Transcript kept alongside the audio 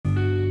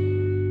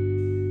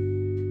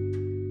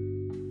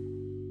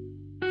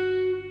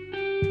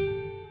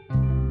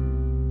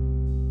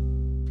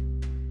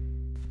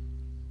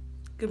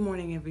Good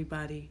morning,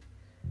 everybody.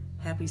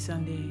 Happy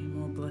Sunday.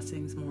 More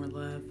blessings, more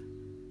love.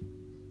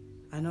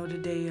 I know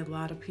today a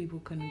lot of people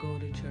couldn't go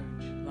to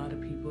church. A lot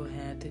of people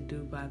had to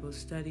do Bible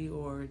study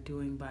or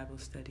doing Bible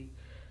study.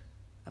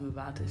 I'm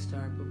about to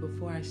start, but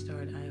before I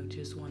start, I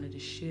just wanted to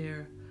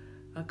share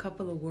a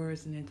couple of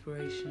words and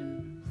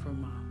inspiration for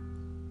Mom.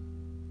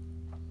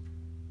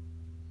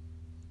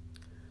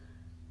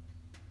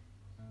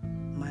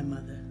 My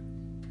mother.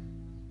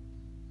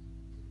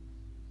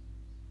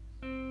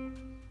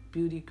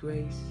 Beauty,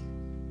 grace,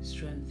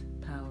 strength,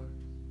 power.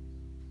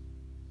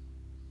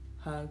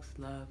 Hugs,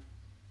 love,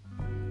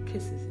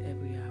 kisses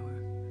every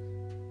hour.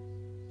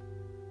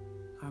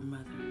 Our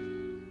mother.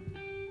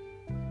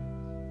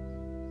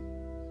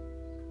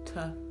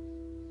 Tough.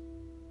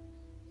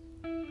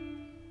 The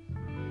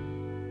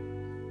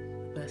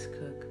best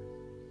cook.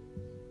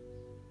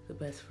 The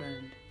best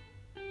friend.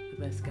 The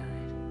best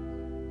guide.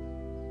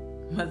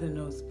 Mother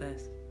knows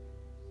best.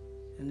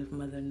 And if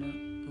mother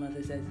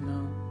says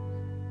no,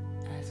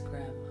 ask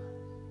grandma.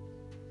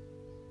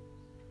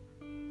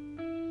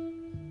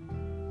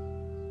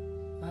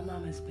 My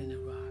mom has been a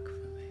rock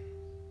for me.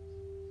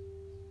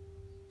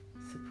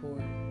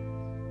 Support.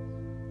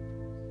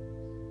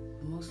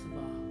 And most of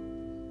all,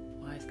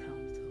 wise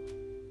counsel.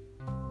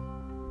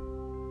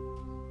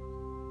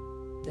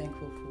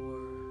 Thankful for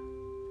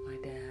my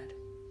dad.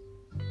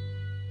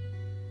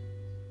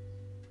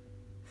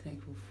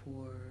 Thankful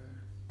for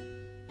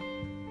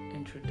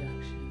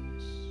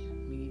introductions,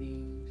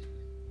 meetings,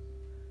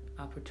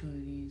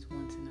 opportunities,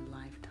 once in a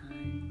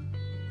lifetime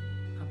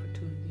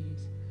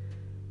opportunities.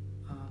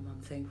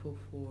 I'm thankful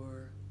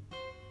for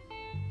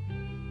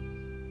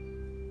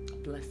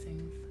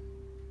blessings.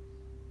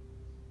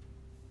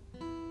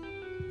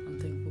 I'm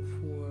thankful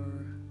for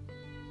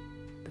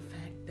the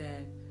fact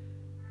that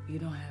you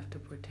don't have to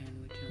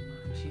pretend with your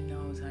mom. She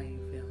knows how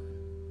you're feeling,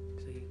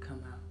 so you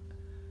come out.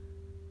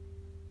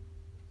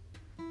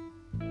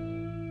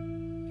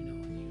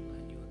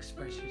 When you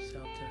express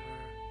yourself to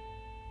her.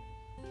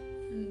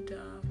 And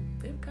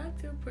they've got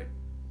their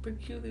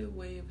peculiar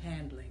way of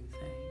handling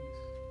things,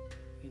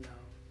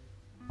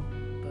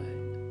 But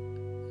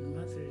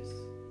mothers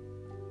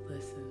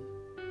listen,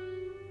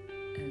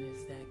 and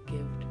it's that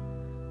gift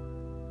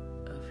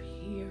of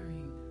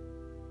hearing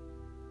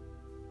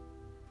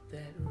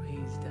that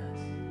raised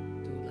us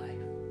through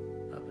life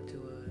up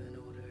until an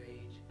older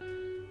age.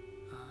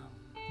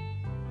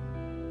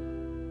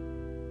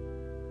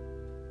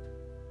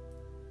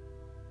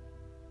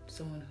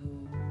 Someone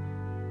who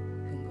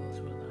can go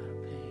through a lot of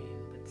pain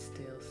but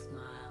still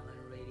smile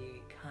and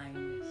radiate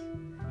kindness.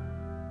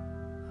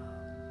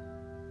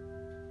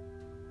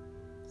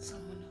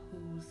 Someone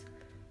who's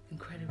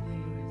incredibly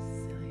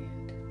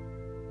resilient,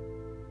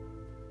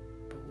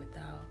 but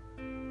without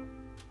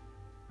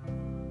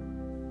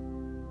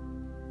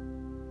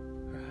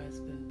her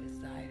husband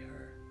beside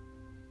her,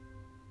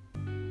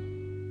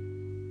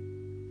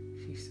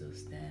 she still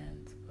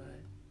stands,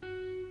 but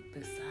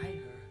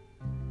beside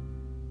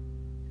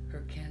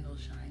her candle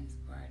shines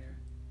brighter.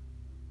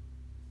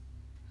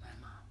 My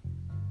mom.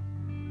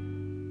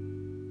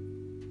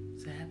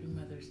 So happy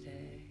Mother's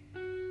Day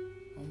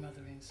or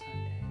Mothering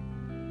Sunday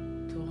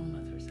to all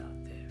mothers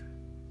out there.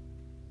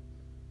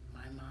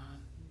 My mom,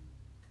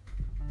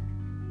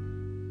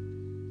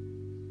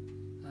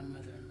 my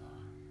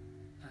mother-in-law,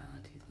 my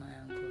aunties, my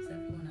uncles,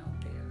 everyone out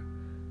there.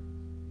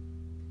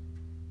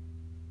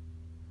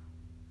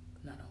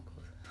 Not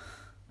uncles.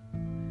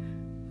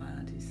 My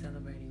aunties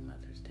celebrating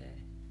Mother's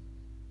Day.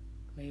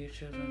 May your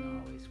children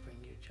always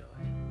bring you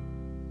joy.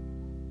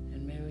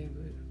 And may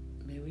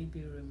we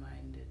be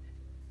reminded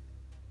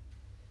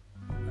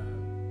of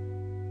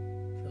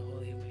the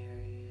Holy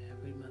Mary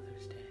every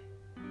Mother's Day.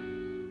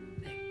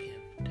 That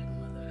gift of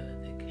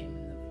motherhood that came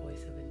in the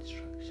voice of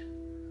instruction.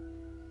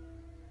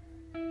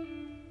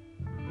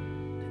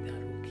 That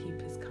God will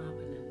keep His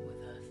covenant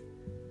with us.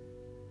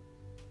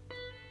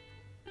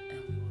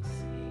 And we will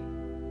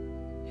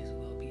see His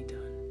will be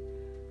done.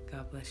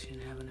 God bless you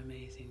and have an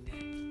amazing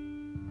day.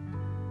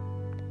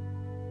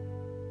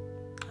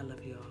 I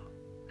love you all.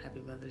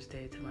 Happy Mother's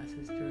Day to my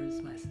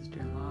sisters, my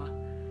sister-in-law,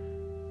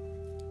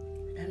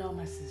 and all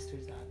my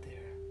sisters out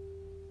there.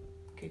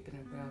 Keeping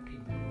it real,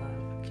 keeping it alive.